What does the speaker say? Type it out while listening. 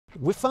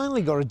We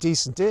finally got a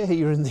decent day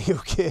here in the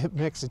UK. It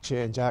makes a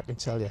change, I can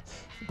tell you.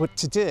 But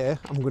today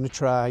I'm going to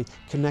try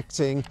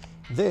connecting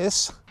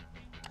this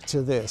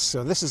to this.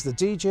 So this is the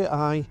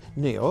DJI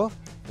NEO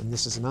and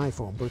this is an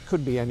iPhone, but it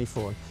could be any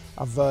phone.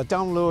 I've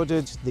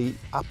downloaded the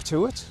app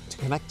to it to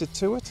connect it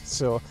to it.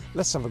 So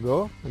let's have a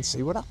go and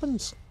see what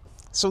happens.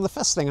 So the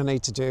first thing I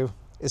need to do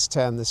is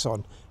turn this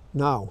on.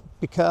 Now,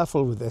 be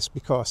careful with this,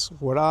 because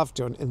what I've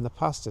done in the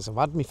past is I've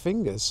had my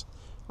fingers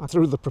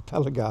through the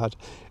propeller guard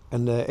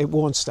and it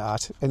won't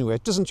start. Anyway,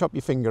 it doesn't chop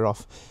your finger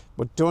off,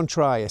 but don't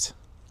try it.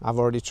 I've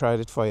already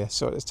tried it for you.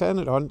 So to turn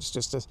it on, it's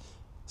just a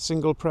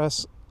single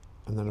press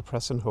and then a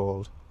press and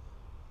hold,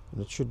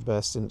 and it should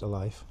burst into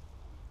life.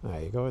 There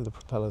you go, and the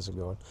propellers are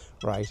going.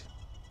 Right.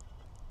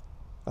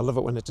 I love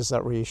it when it does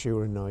that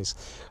reassuring noise.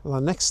 Well,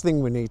 the next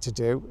thing we need to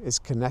do is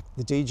connect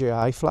the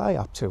DJI Fly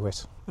app to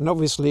it. And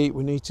obviously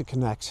we need to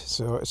connect.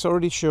 So it's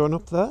already shown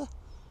up there.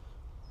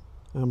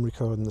 I'm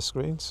recording the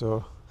screen,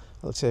 so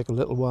it'll take a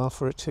little while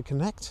for it to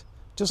connect.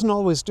 Doesn't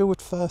always do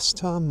it first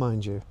time,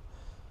 mind you.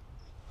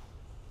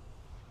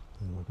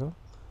 There we go.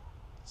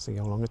 See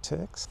how long it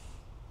takes.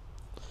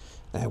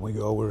 There we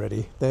go, we're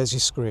ready. There's your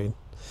screen.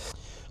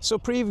 So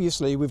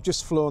previously we've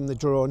just flown the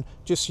drone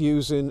just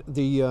using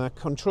the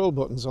control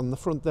buttons on the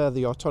front there,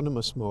 the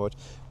autonomous mode.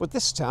 But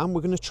this time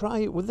we're going to try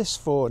it with this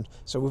phone.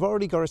 So we've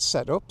already got it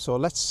set up, so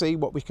let's see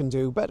what we can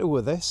do better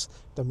with this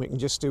than we can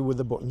just do with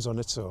the buttons on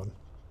its own.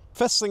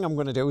 First thing I'm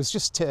going to do is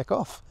just take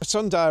off. It's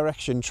on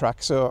direction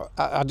track, so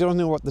I don't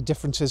know what the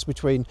difference is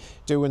between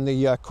doing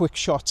the quick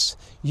shots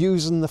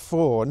using the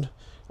phone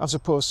as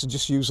opposed to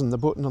just using the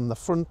button on the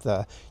front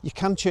there. You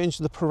can change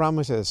the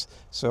parameters,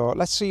 so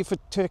let's see if it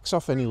takes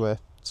off anyway.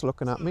 It's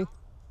looking at me.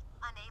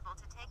 Unable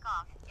to take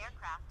off,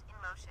 aircraft in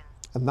motion.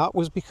 And that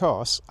was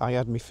because I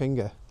had my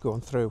finger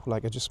going through,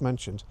 like I just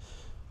mentioned.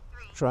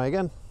 3, Try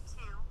again.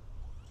 2,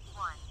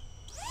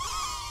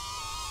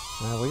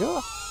 1. There we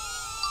go.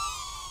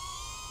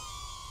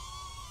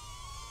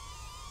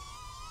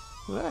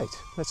 Right,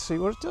 let's see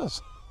what it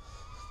does.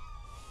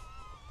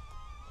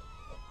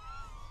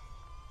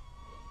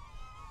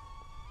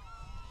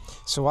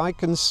 So I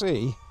can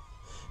see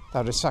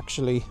that it's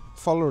actually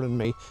following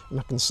me, and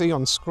I can see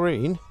on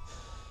screen,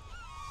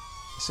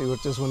 see what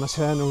it does when I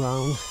turn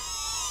around.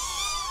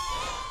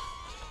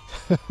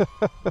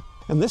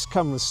 And this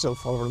camera's still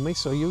following me,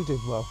 so you did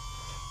well.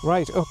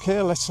 Right,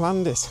 okay, let's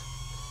land it.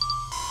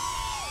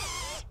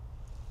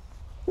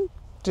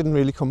 Didn't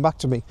really come back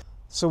to me.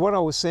 So what I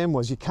was saying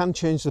was you can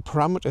change the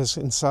parameters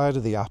inside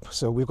of the app.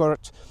 So we've got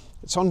it,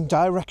 it's on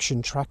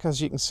direction track,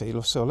 as you can see.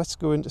 So let's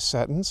go into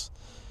settings.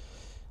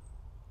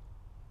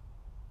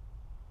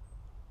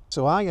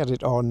 So I had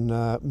it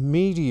on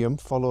medium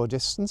follow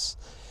distance.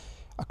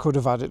 I could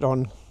have had it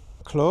on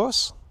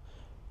close.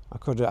 I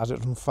could have had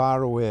it on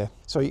far away.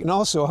 So you can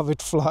also have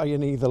it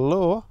flying either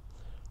low,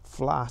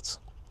 flat,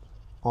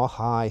 or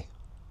high.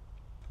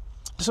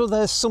 So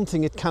there's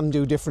something it can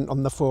do different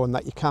on the phone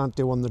that you can't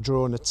do on the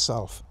drone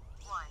itself.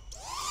 1.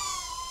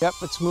 Yep,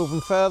 it's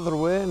moving further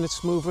away and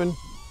it's moving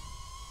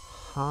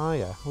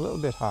higher, a little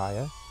bit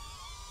higher.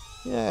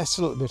 Yeah, it's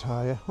a little bit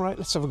higher. Right,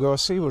 let's have a go,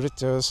 see what it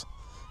does.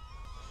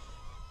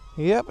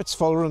 Yep, it's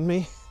following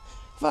me.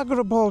 Have I got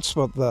a bald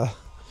spot there?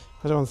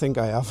 I don't think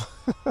I have.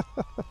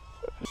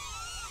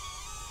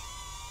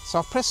 So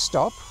I've pressed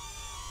stop.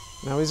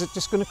 Now is it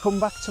just going to come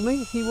back to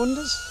me, he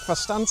wonders, if I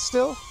stand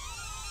still?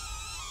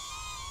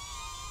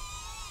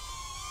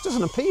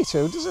 Doesn't appear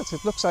to, does it?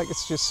 It looks like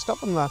it's just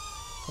stopping there.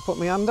 I put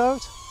my hand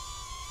out.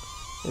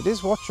 It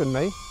is watching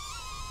me.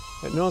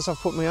 It knows I've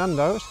put my hand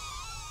out.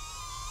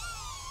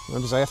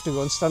 Maybe I have to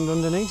go and stand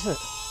underneath it.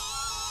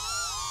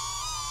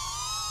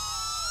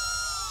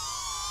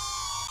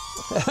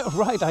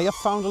 Right, I have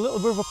found a little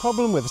bit of a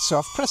problem with it. So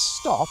I've pressed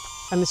stop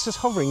and it's just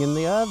hovering in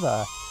the air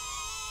there.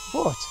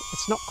 But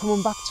it's not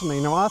coming back to me.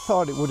 Now I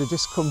thought it would have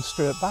just come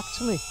straight back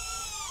to me.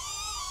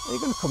 Are you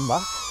going to come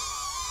back?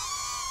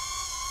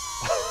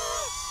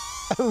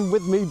 And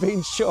with me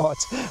being short,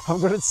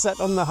 I've got it set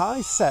on the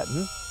high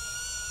setting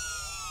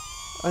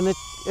and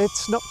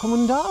it's not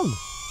coming down.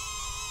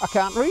 I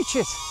can't reach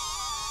it.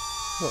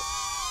 Look.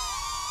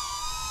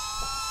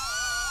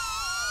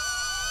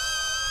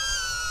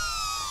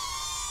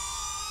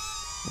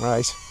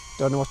 Right,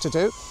 don't know what to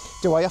do.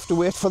 Do I have to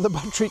wait for the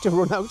battery to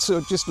run out so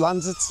it just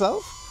lands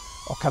itself?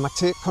 Or can I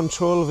take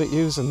control of it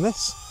using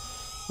this?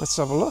 Let's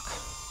have a look.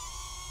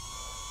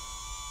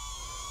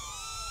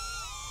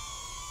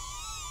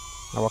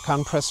 Now I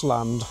can press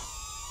land.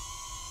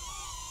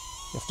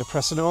 You have to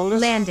press it all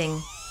this.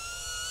 Landing.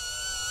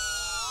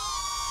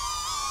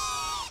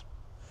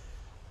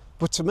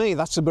 But to me,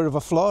 that's a bit of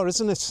a flaw,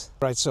 isn't it?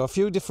 Right, so a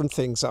few different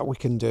things that we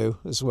can do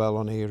as well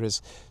on here is,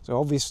 so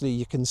obviously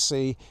you can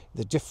see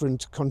the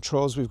different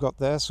controls we've got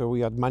there. So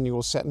we had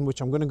manual setting,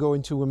 which I'm going to go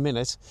into in a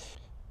minute.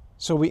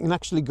 So we can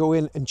actually go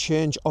in and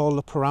change all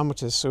the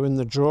parameters. So in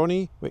the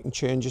drone, we can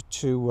change it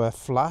to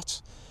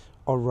flat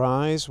or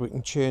rise. We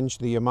can change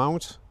the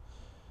amount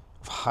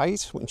of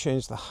height. We can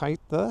change the height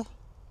there.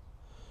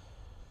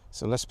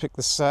 So let's pick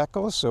the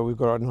circle. So we've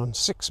got it on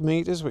 6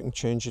 meters. We can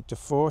change it to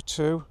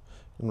 4.2.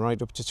 and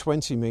right up to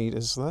 20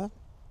 meters there.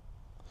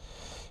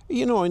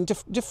 You know, in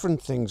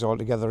different things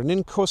altogether, and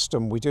in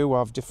custom we do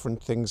have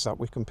different things that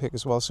we can pick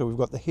as well. So we've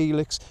got the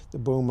helix, the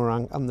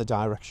boomerang, and the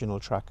directional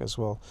track as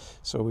well.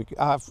 So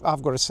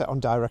I've got it set on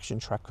direction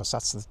track because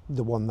that's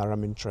the one that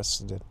I'm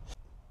interested in.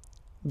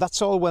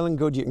 That's all well and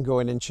good, you can go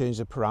in and change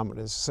the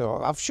parameters, so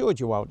I've showed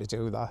you how to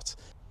do that.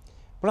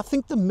 But I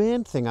think the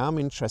main thing I'm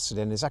interested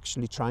in is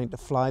actually trying to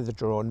fly the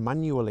drone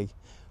manually.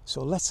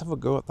 So let's have a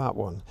go at that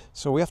one.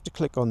 So we have to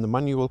click on the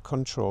manual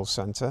control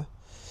center,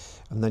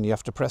 and then you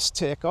have to press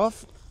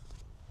takeoff.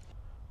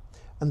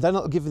 And then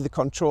it'll give you the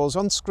controls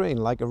on screen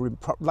like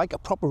a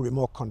proper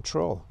remote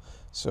control.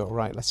 So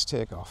right, let's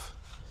take off.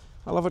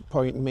 I love it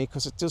pointing me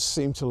because it does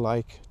seem to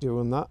like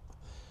doing that.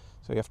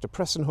 So you have to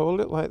press and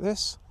hold it like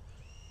this.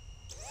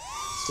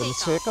 It's going to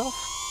take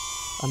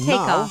off. And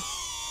now,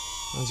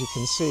 as you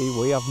can see,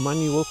 we have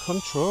manual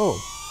control.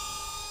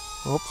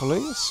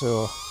 Hopefully,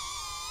 so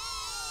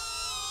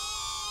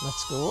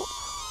let's go up.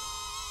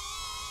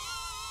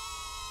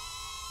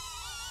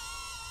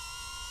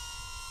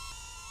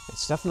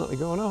 It's definitely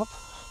going up.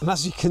 And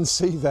as you can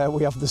see there,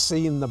 we have the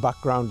sea in the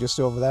background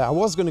just over there. I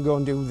was going to go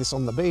and do this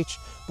on the beach,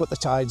 but the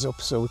tide's up,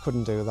 so we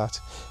couldn't do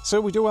that.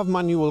 So we do have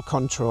manual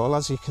control,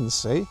 as you can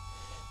see.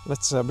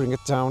 Let's bring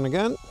it down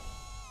again.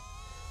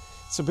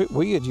 It's a bit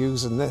weird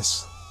using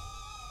this.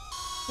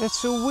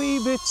 It's a wee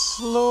bit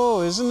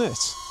slow, isn't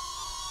it?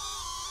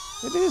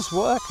 It is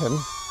working.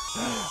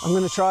 I'm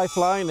going to try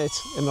flying it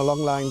in the long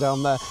line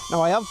down there.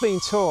 Now I have been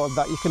told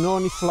that you can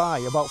only fly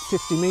about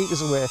 50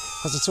 meters away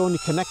because it's only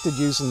connected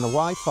using the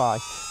Wi-Fi.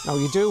 Now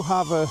you do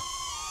have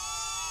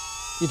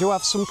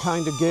some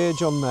kind of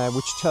gauge on there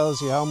which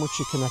tells you how much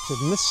you're connected,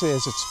 and this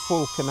says it's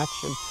full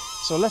connection.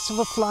 So let's have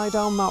a fly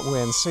down that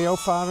way and see how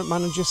far it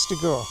manages to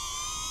go.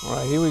 All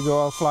right, here we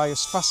go. I'll fly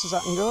as fast as I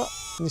can go.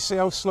 And you see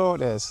how slow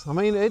it is. I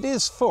mean, it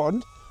is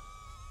fun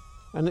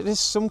and it is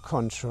some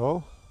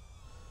control.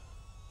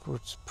 But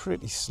it's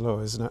pretty slow,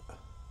 isn't it?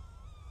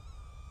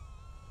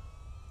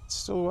 It's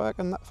still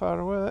working that far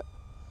away.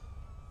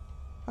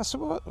 I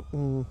suppose,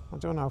 I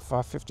don't know how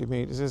far 50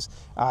 meters is.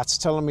 It's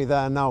telling me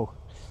there now.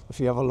 If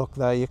you have a look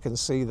there, you can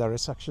see there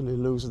it's actually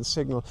losing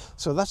signal.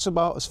 So that's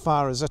about as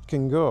far as it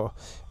can go.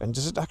 And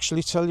does it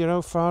actually tell you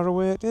how far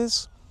away it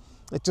is?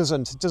 It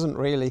doesn't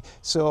really.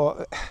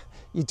 So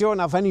you don't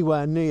have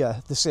anywhere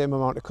near the same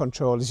amount of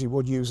control as you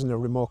would using a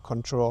remote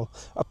control,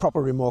 a proper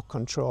remote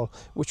control,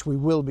 which we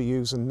will be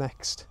using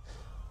next,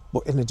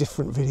 but in a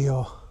different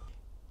video.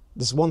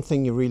 There's one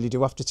thing you really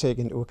do have to take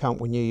into account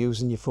when you're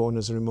using your phone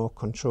as a remote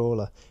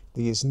controller.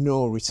 There is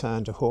no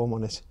return to home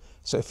on it.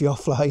 So if you're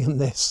flying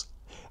this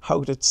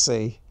out at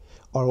sea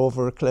or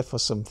over a cliff or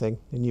something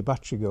and your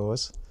battery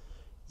goes,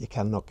 you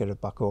cannot get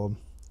it back home.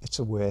 It's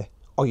away.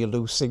 Or you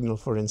lose signal,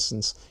 for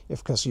instance,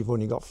 because you've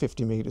only got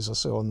 50 meters or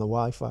so on the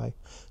Wi-Fi.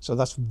 So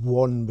that's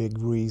one big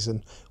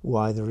reason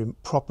why the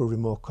proper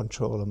remote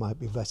controller might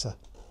be better.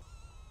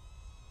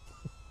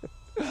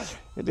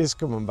 It is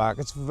coming back.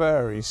 It's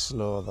very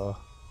slow though.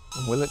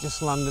 And will it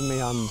just land in my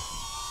hand?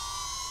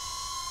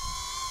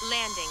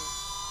 Landing.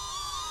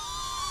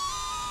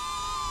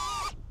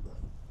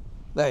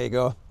 There you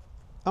go.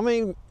 I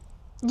mean,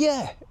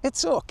 yeah,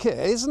 it's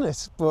okay, isn't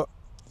it? But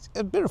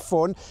a bit of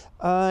fun.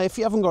 If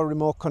you haven't got a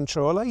remote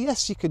controller,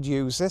 yes, you could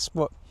use this,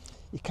 but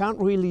you can't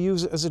really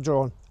use it as a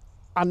drone.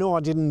 I know I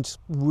didn't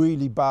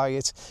really buy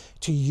it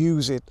to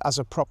use it as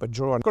a proper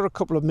drone. I've got a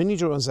couple of mini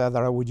drones there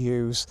that I would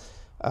use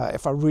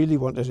if I really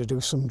wanted to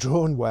do some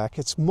drone work.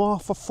 It's more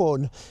for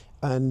fun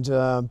and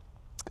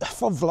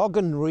for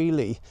vlogging,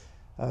 really.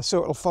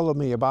 So it'll follow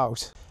me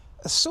about.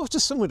 So to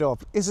sum it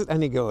up, is it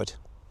any good?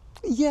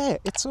 Yeah,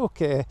 it's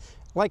okay.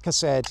 Like I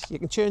said, you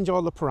can change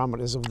all the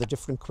parameters of the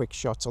different quick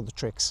shots, or the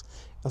tricks,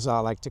 as I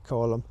like to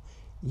call them.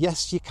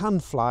 Yes, you can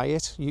fly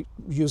it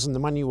using the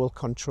manual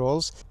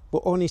controls,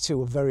 but only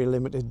to a very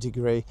limited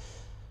degree.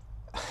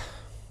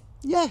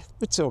 Yeah,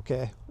 it's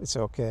okay. It's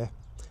okay.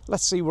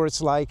 Let's see what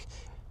it's like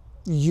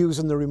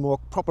using the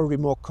proper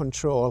remote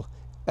control,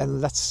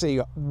 and let's see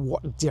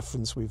what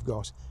difference we've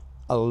got.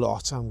 A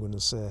lot, I'm going to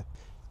say.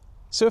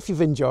 So if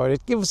you've enjoyed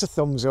it, give us a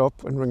thumbs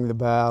up and ring the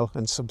bell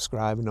and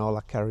subscribe and all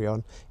that carry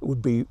on. It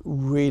would be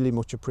really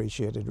much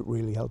appreciated. It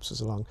really helps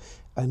us along.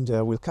 And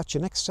we'll catch you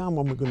next time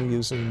when we're going to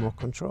use the remote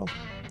control.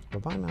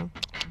 Bye-bye now.